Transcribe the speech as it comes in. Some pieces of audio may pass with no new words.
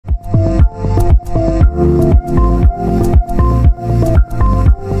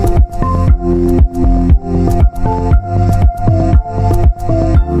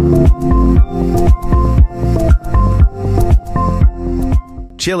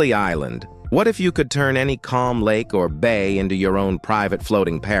Chile Island. What if you could turn any calm lake or bay into your own private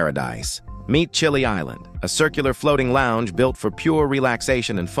floating paradise? Meet Chile Island, a circular floating lounge built for pure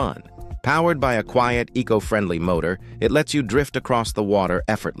relaxation and fun. Powered by a quiet, eco-friendly motor, it lets you drift across the water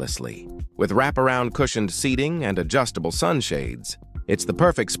effortlessly. With wraparound cushioned seating and adjustable sunshades, it's the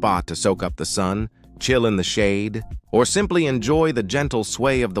perfect spot to soak up the sun, chill in the shade, or simply enjoy the gentle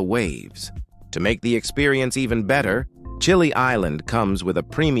sway of the waves. To make the experience even better, Chile Island comes with a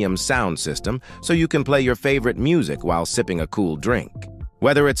premium sound system so you can play your favorite music while sipping a cool drink.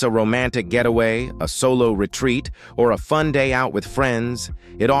 Whether it's a romantic getaway, a solo retreat, or a fun day out with friends,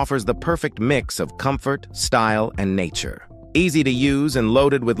 it offers the perfect mix of comfort, style, and nature. Easy to use and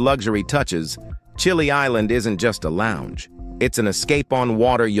loaded with luxury touches, Chile Island isn't just a lounge. It's an escape on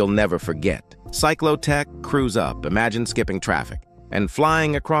water you'll never forget. Cyclotech Cruise Up, imagine skipping traffic and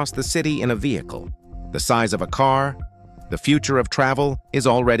flying across the city in a vehicle. The size of a car, the future of travel is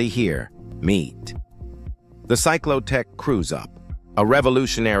already here. Meet the Cyclotech Cruise Up, a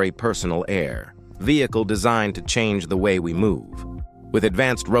revolutionary personal air vehicle designed to change the way we move. With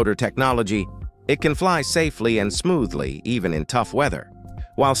advanced rotor technology, it can fly safely and smoothly even in tough weather,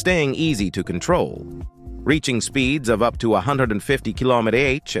 while staying easy to control. Reaching speeds of up to 150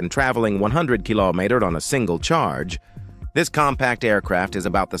 km/h and traveling 100 km on a single charge, this compact aircraft is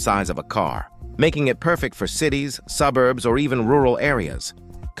about the size of a car, making it perfect for cities, suburbs, or even rural areas.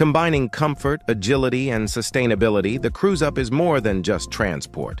 Combining comfort, agility, and sustainability, the Cruise Up is more than just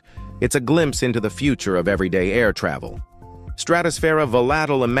transport. It's a glimpse into the future of everyday air travel. Stratosfera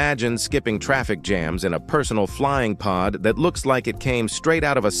Volatile imagines skipping traffic jams in a personal flying pod that looks like it came straight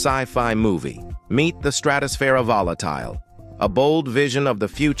out of a sci-fi movie. Meet the Stratosfera Volatile, a bold vision of the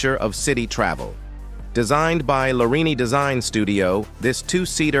future of city travel. Designed by Larini Design Studio, this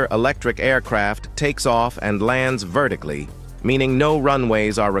two-seater electric aircraft takes off and lands vertically, meaning no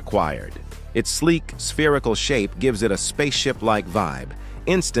runways are required. Its sleek, spherical shape gives it a spaceship-like vibe,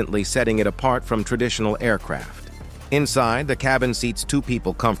 instantly setting it apart from traditional aircraft. Inside, the cabin seats 2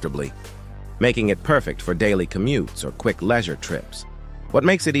 people comfortably, making it perfect for daily commutes or quick leisure trips. What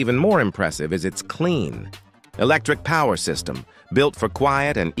makes it even more impressive is its clean, electric power system, built for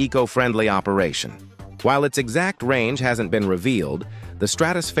quiet and eco-friendly operation. While its exact range hasn't been revealed, the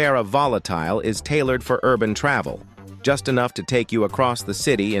Stratosfera Volatile is tailored for urban travel, just enough to take you across the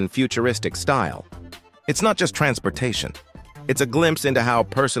city in futuristic style. It's not just transportation. It's a glimpse into how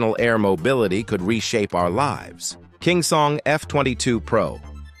personal air mobility could reshape our lives. Kingsong F-22 Pro.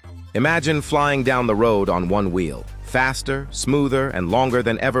 Imagine flying down the road on one wheel, faster, smoother, and longer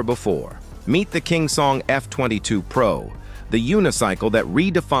than ever before. Meet the Kingsong F-22 Pro, the unicycle that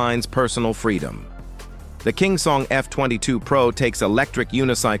redefines personal freedom. The Kingsong F-22 Pro takes electric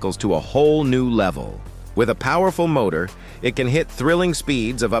unicycles to a whole new level. With a powerful motor, it can hit thrilling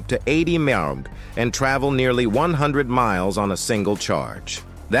speeds of up to 80 mph and travel nearly 100 miles on a single charge.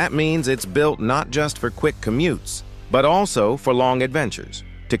 That means it's built not just for quick commutes, but also for long adventures.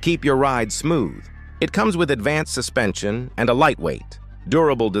 To keep your ride smooth, it comes with advanced suspension and a lightweight,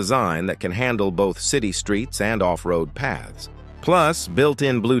 durable design that can handle both city streets and off-road paths. Plus,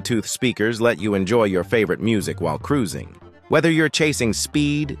 built-in Bluetooth speakers let you enjoy your favorite music while cruising. Whether you're chasing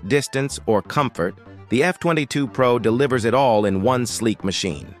speed, distance, or comfort, the F-22 Pro delivers it all in one sleek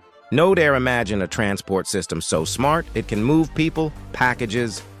machine. Node Air imagine a transport system so smart it can move people,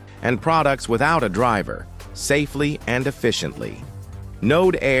 packages, and products without a driver, safely and efficiently.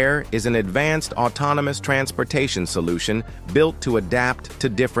 Node Air is an advanced autonomous transportation solution built to adapt to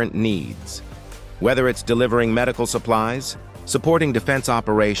different needs. Whether it's delivering medical supplies, supporting defense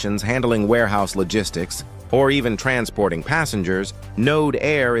operations, handling warehouse logistics, or even transporting passengers, Node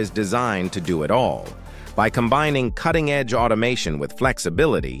Air is designed to do it all. By combining cutting-edge automation with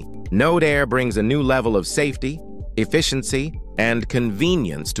flexibility, Node Air brings a new level of safety, efficiency, and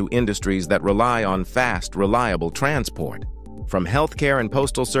convenience to industries that rely on fast, reliable transport. From healthcare and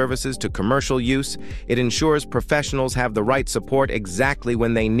postal services to commercial use, it ensures professionals have the right support exactly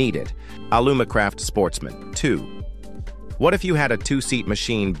when they need it. Alumacraft Sportsman 2. What if you had a 2-seat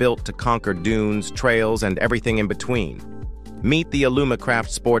machine built to conquer dunes, trails, and everything in between? Meet the Alumacraft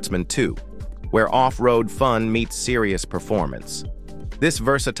Sportsman 2, where off-road fun meets serious performance. This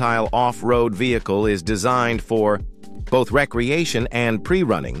versatile off-road vehicle is designed for both recreation and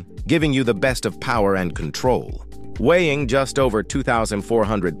pre-running, giving you the best of power and control. Weighing just over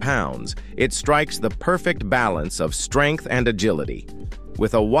 2,400 pounds, it strikes the perfect balance of strength and agility.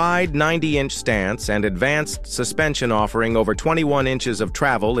 With a wide 90-inch stance and advanced suspension offering over 21 inches of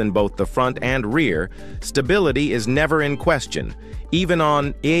travel in both the front and rear, stability is never in question, even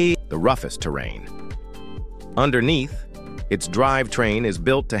on the roughest terrain. Underneath, Its drivetrain is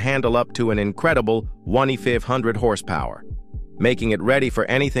built to handle up to an incredible 1,500 horsepower, making it ready for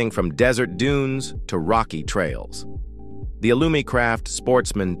anything from desert dunes to rocky trails. The Alumicraft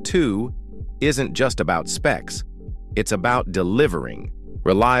Sportsman 2 isn't just about specs, it's about delivering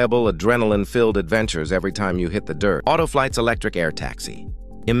reliable, adrenaline-filled adventures every time you hit the dirt. Autoflight's electric air taxi.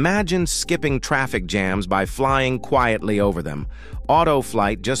 Imagine skipping traffic jams by flying quietly over them.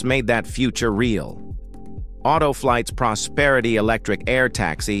 Autoflight just made that future real. Autoflight's Prosperity electric air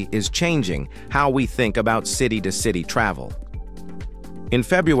taxi is changing how we think about city-to-city travel. In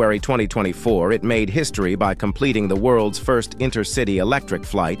February 2024, it made history by completing the world's first intercity electric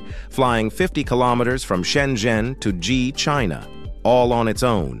flight, flying 50 kilometers from Shenzhen to Ji, China, all on its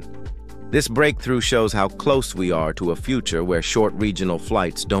own. This breakthrough shows how close we are to a future where short regional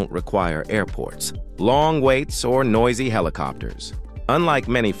flights don't require airports, long waits, or noisy helicopters. Unlike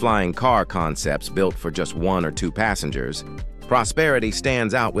many flying car concepts built for just 1 or 2 passengers, Prosperity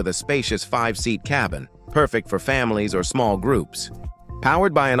stands out with a spacious 5-seat cabin, perfect for families or small groups.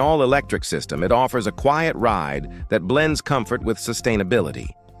 Powered by an all-electric system, it offers a quiet ride that blends comfort with sustainability.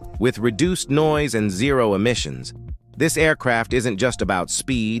 With reduced noise and zero emissions, this aircraft isn't just about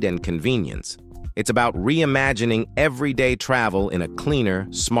speed and convenience. It's about reimagining everyday travel in a cleaner,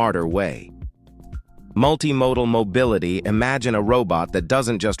 smarter way. Multimodal mobility. Imagine a robot that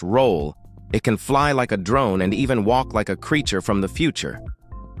doesn't just roll, it can fly like a drone and even walk like a creature from the future.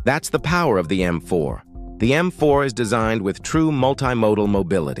 That's the power of the M4. The M4 is designed with true multimodal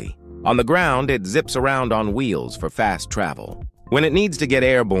mobility. On the ground, it zips around on wheels for fast travel. When it needs to get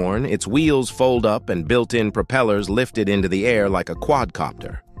airborne, its wheels fold up and built-in propellers lift it into the air like a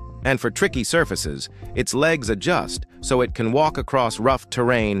quadcopter. And for tricky surfaces, its legs adjust so it can walk across rough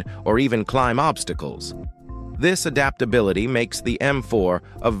terrain or even climb obstacles. This adaptability makes the M4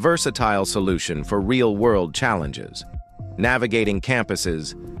 a versatile solution for real-world challenges. Navigating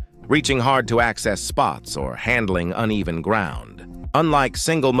campuses, reaching hard-to-access spots, or handling uneven ground. Unlike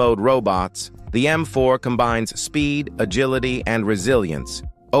single-mode robots, the M4 combines speed, agility, and resilience,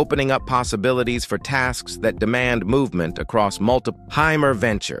 opening up possibilities for tasks that demand movement across multiple. Heimer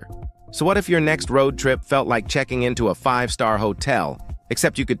Venture. So what if your next road trip felt like checking into a 5-star hotel,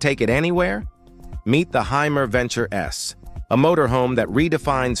 except you could take it anywhere? Meet the Heimer Venture S, a motorhome that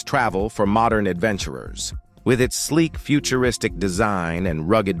redefines travel for modern adventurers. With its sleek, futuristic design and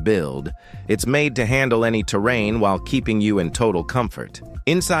rugged build, it's made to handle any terrain while keeping you in total comfort.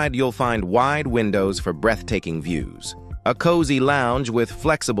 Inside, you'll find wide windows for breathtaking views, a cozy lounge with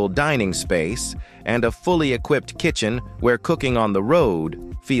flexible dining space, and a fully equipped kitchen where cooking on the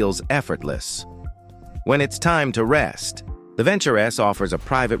road feels effortless. When it's time to rest, the Venture S offers a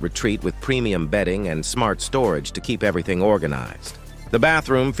private retreat with premium bedding and smart storage to keep everything organized. The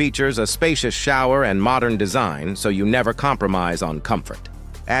bathroom features a spacious shower and modern design, so you never compromise on comfort.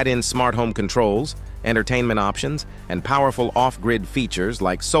 Add in smart home controls, entertainment options, and powerful off-grid features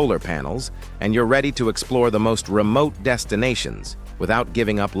like solar panels, and you're ready to explore the most remote destinations without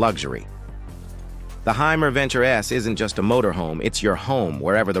giving up luxury. The Heimer Venture S isn't just a motorhome, it's your home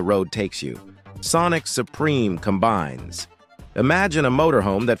wherever the road takes you. Sonic Supreme combines. Imagine a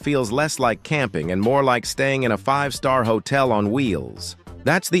motorhome that feels less like camping and more like staying in a 5-star hotel on wheels.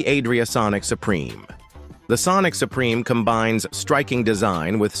 That's the Adria Sonic Supreme. The Sonic Supreme combines striking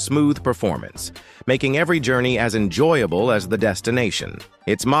design with smooth performance, making every journey as enjoyable as the destination.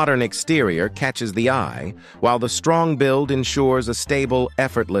 Its modern exterior catches the eye, while the strong build ensures a stable,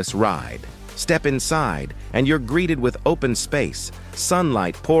 effortless ride. Step inside, and you're greeted with open space,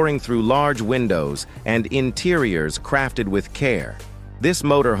 sunlight pouring through large windows, and interiors crafted with care. This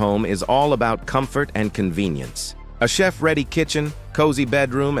motorhome is all about comfort and convenience. A chef-ready kitchen, cozy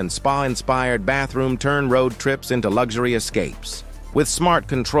bedroom, and spa-inspired bathroom turn road trips into luxury escapes. With smart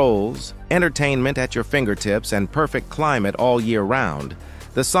controls, entertainment at your fingertips, and perfect climate all year round,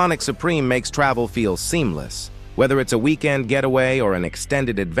 the Sonic Supreme makes travel feel seamless. Whether it's a weekend getaway or an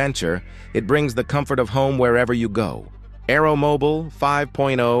extended adventure, it brings the comfort of home wherever you go. Aeromobile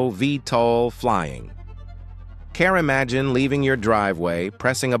 5.0 VTOL flying. Imagine leaving your driveway,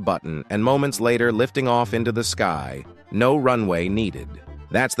 pressing a button, and moments later lifting off into the sky. No runway needed.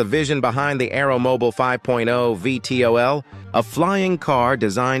 That's the vision behind the Aeromobile 5.0 VTOL, a flying car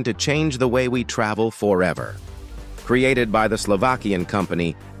designed to change the way we travel forever. Created by the Slovakian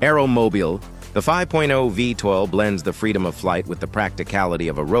company Aeromobile, the 5.0 VTOL blends the freedom of flight with the practicality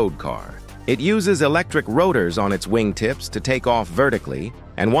of a road car. It uses electric rotors on its wingtips to take off vertically,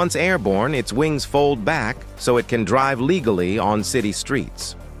 and once airborne, its wings fold back so it can drive legally on city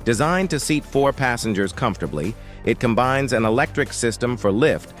streets. Designed to seat 4 passengers comfortably, it combines an electric system for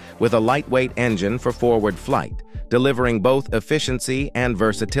lift with a lightweight engine for forward flight, delivering both efficiency and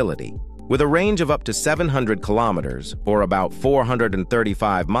versatility. With a range of up to 700 kilometers, or about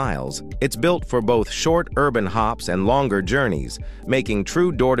 435 miles, it's built for both short urban hops and longer journeys, making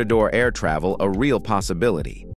true door-to-door air travel a real possibility.